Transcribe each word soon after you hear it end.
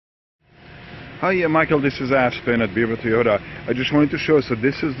Hi, Michael. This is Aspen at Beaver Toyota. I just wanted to show. So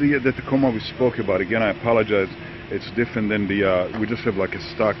this is the Tacoma we spoke about. Again, I apologize. It's different than the. We just have like a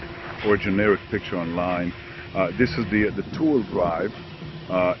stock or generic picture online. This is the two-wheel drive,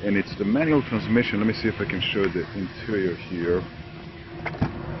 and it's the manual transmission. Let me see if I can show the interior here.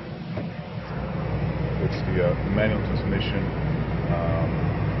 It's the manual transmission,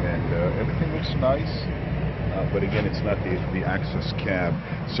 and everything looks nice. But again, it's not the access cab.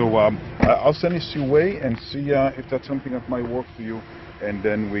 So I'll send this your way and see if that's something that might work for you, and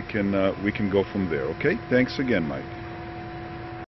then we can go from there. Okay? Thanks again, Mike.